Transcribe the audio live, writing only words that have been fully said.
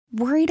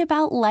Worried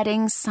about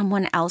letting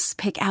someone else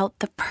pick out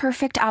the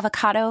perfect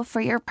avocado for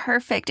your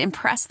perfect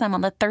impress them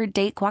on the third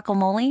date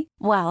guacamole?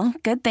 Well,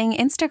 good thing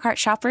Instacart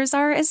shoppers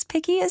are as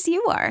picky as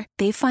you are.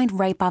 They find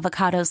ripe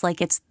avocados like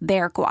it's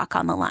their guac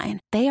on the line.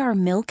 They are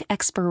milk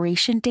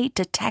expiration date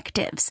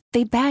detectives.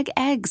 They bag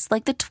eggs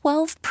like the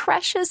 12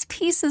 precious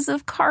pieces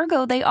of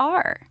cargo they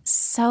are.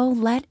 So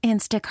let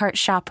Instacart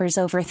shoppers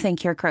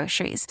overthink your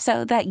groceries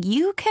so that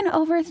you can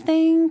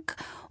overthink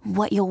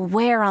what you'll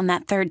wear on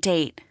that third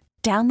date.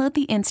 Download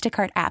the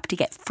Instacart app to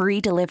get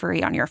free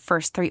delivery on your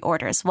first 3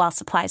 orders while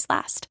supplies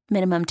last.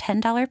 Minimum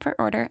 $10 per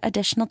order.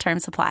 Additional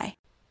terms apply.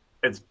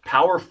 It's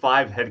Power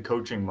 5 head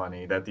coaching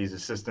money that these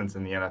assistants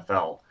in the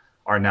NFL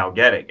are now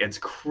getting. It's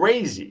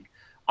crazy.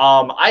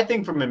 I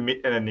think from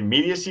an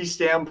immediacy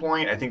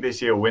standpoint, I think they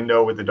see a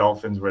window with the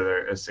Dolphins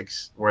where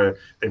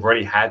they've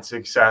already had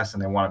success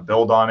and they want to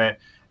build on it.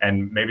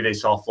 And maybe they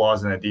saw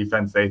flaws in the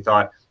defense. They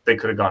thought they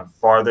could have gone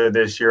farther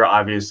this year.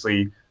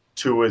 Obviously,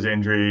 Tua's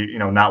injury,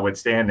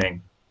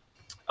 notwithstanding,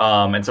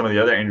 and some of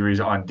the other injuries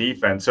on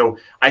defense. So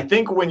I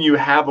think when you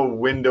have a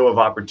window of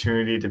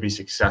opportunity to be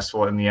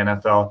successful in the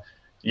NFL,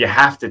 you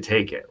have to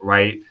take it,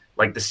 right?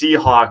 Like the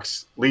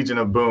Seahawks, Legion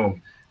of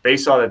Boom, they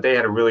saw that they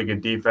had a really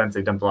good defense.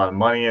 They dumped a lot of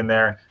money in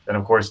there. Then,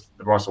 of course,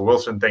 the Russell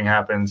Wilson thing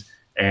happens,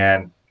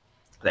 and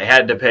they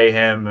had to pay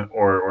him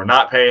or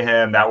not pay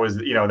him. That was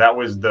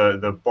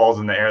the balls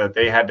in the air that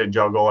they had to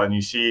juggle, and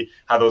you see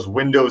how those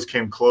windows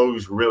can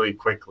close really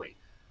quickly.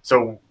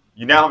 So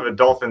you now have a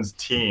Dolphins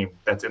team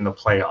that's in the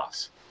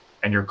playoffs,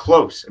 and you're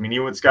close. I mean,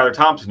 even with Skylar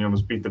Thompson, you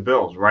almost beat the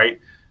Bills, right?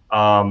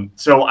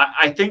 So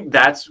I think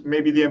that's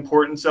maybe the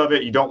importance of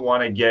it. You don't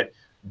want to get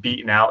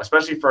beaten out,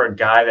 especially for a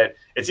guy that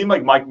it seemed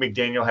like Mike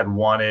McDaniel had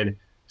wanted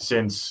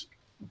since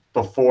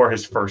before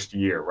his first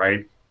year,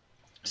 right?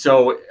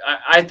 So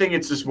I think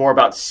it's just more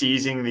about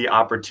seizing the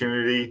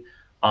opportunity.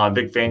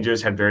 Vic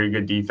Fangio's had very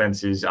good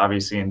defenses,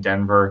 obviously in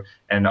Denver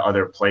and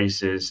other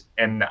places.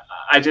 And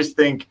I just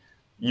think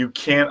you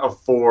can't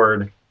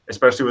afford,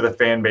 especially with a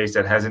fan base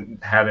that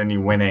hasn't had any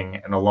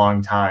winning in a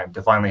long time,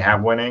 to finally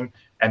have winning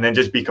and then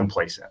just be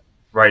complacent,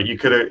 right? You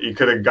could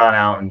have gone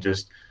out and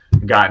just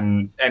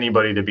gotten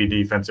anybody to be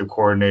defensive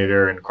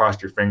coordinator and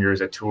crossed your fingers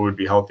that Tua would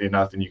be healthy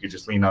enough and you could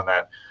just lean on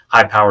that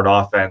high-powered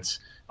offense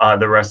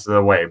the rest of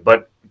the way.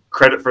 But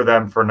credit for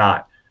them for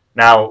not.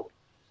 Now,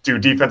 do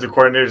defensive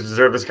coordinators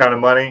deserve this kind of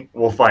money?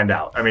 We'll find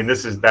out. I mean,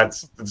 that's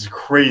a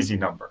crazy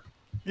number.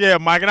 Yeah,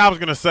 Mike, and I was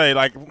going to say,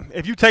 like,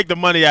 if you take the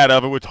money out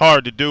of it, it's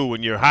hard to do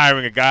when you're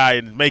hiring a guy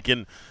and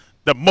making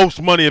the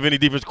most money of any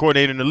defense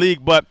coordinator in the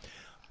league. But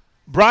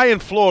Brian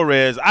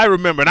Flores, I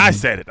remember, and I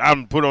said it, I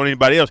don't put it on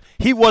anybody else,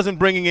 he wasn't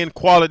bringing in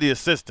quality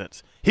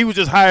assistants. He was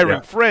just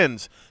hiring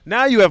friends.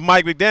 Now you have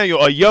Mike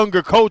McDaniel, a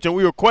younger coach, and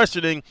we were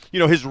questioning,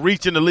 his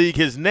reach in the league,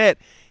 his net.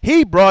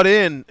 He brought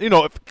in,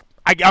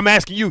 I'm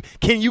asking you,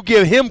 can you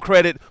give him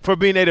credit for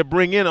being able to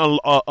bring in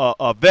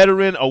a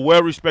veteran, a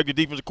well-respected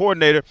defensive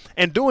coordinator,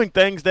 and doing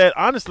things that,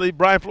 honestly,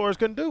 Brian Flores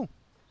couldn't do?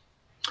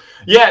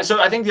 Yeah,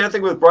 so I think the other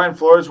thing with Brian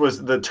Flores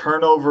was the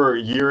turnover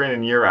year in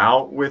and year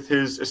out with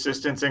his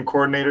assistants and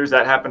coordinators.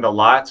 That happened a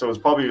lot, so it was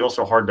probably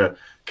also hard to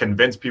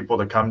convince people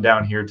to come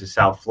down here to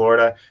South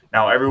Florida.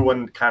 Now,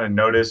 everyone kind of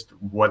noticed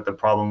what the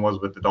problem was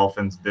with the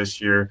Dolphins this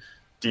year,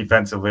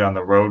 defensively on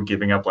the road,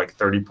 giving up like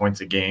 30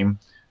 points a game.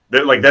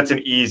 That's an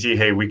easy,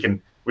 hey, we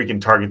can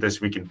target this,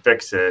 we can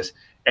fix this.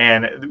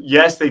 And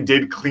yes, they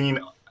did clean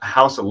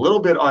house a little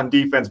bit on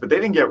defense, but they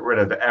didn't get rid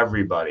of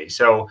everybody.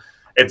 So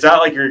it's not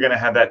like you're going to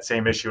have that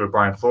same issue with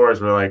Brian Flores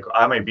where, like,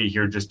 I might be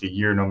here just a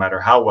year no matter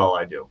how well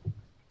I do,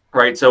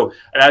 right? So,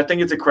 and I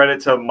think it's a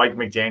credit to Mike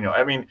McDaniel.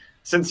 I mean,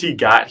 since he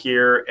got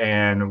here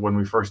and when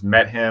we first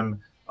met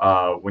him,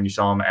 when you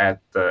saw him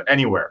at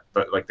anywhere,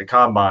 but like the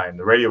combine,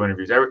 the radio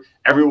interviews,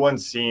 everyone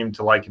seemed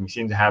to like him. He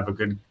seemed to have a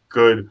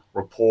good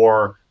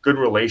rapport, good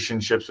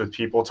relationships with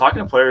people. Talking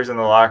to players in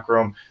the locker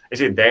room, they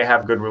say they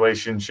have good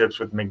relationships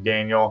with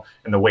McDaniel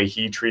and the way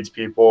he treats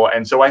people.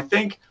 And so I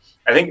think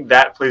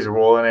that plays a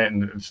role in it.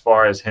 And as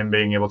far as him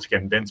being able to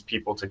convince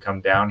people to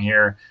come down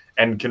here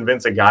and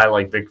convince a guy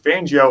like Vic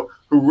Fangio,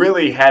 who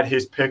really had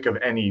his pick of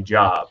any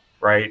job,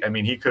 right? I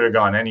mean, he could have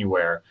gone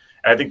anywhere.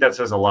 And I think that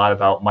says a lot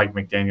about Mike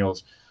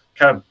McDaniel's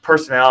kind of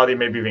personality,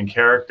 maybe even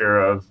character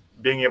of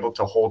being able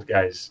to hold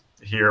guys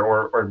here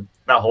or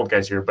not hold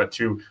guys here, but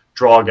to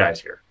draw guys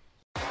here.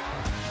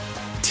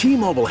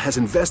 T-Mobile has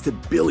invested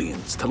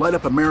billions to light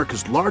up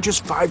America's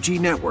largest 5G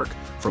network,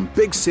 from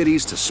big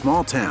cities to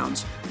small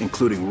towns,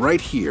 including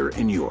right here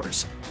in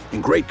yours.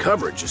 And great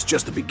coverage is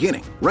just the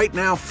beginning. Right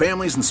now,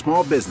 families and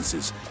small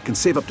businesses can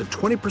save up to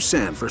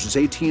 20% versus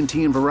AT&T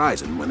and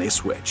Verizon when they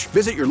switch.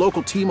 Visit your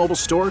local T-Mobile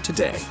store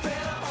today.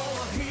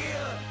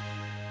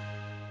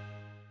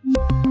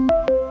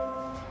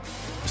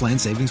 Plan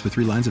savings with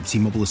 3 lines of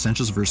T-Mobile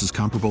Essentials versus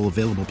comparable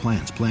available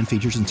plans. Plan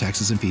features and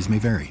taxes and fees may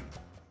vary.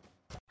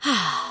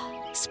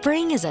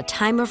 Spring is a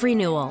time of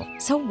renewal,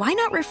 so why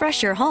not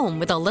refresh your home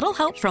with a little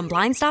help from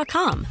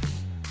Blinds.com?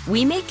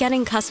 We make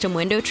getting custom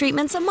window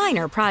treatments a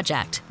minor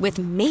project with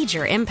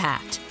major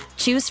impact.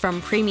 Choose from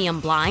premium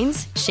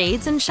blinds,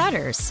 shades, and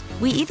shutters.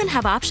 We even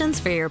have options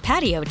for your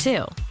patio,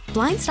 too.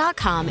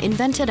 Blinds.com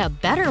invented a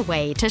better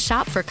way to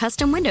shop for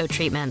custom window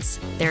treatments.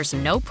 There's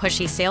no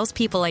pushy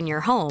salespeople in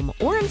your home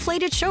or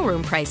inflated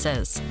showroom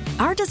prices.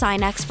 Our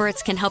design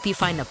experts can help you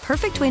find the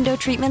perfect window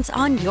treatments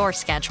on your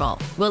schedule.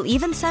 We'll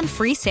even send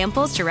free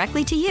samples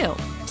directly to you.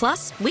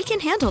 Plus, we can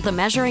handle the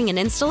measuring and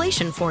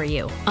installation for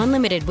you.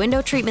 Unlimited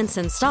window treatments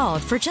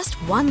installed for just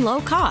one low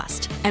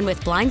cost. And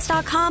with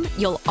Blinds.com,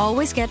 you'll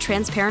always get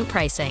transparent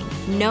pricing.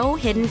 No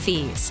hidden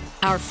fees.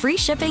 Our free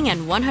shipping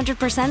and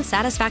 100%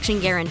 satisfaction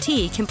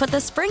guarantee can put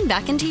the spring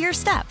back into your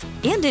step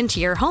and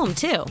into your home,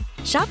 too.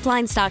 Shop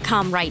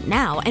Blinds.com right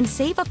now and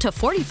save up to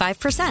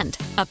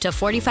 45%. Up to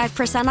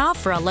 45% off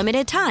for a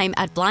limited time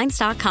at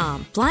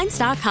Blinds.com.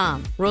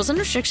 Blinds.com. Rules and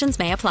restrictions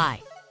may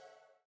apply.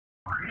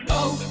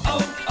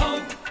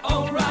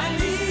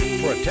 O'Reilly.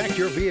 Protect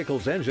your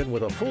vehicle's engine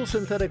with a full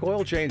synthetic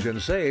oil change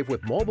and save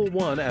with Mobil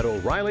 1 at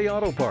O'Reilly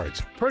Auto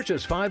Parts.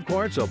 Purchase 5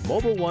 quarts of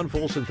Mobil 1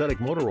 full synthetic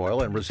motor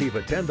oil and receive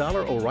a $10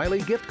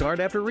 O'Reilly gift card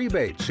after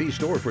rebate. See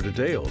store for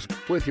details.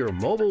 With your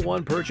Mobil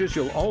 1 purchase,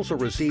 you'll also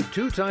receive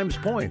 2 times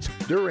points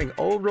during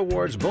O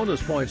Rewards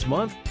Bonus Points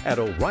Month at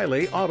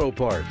O'Reilly Auto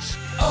Parts.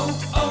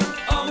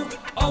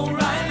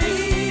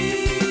 O'Reilly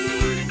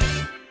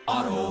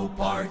Auto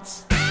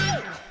Parts.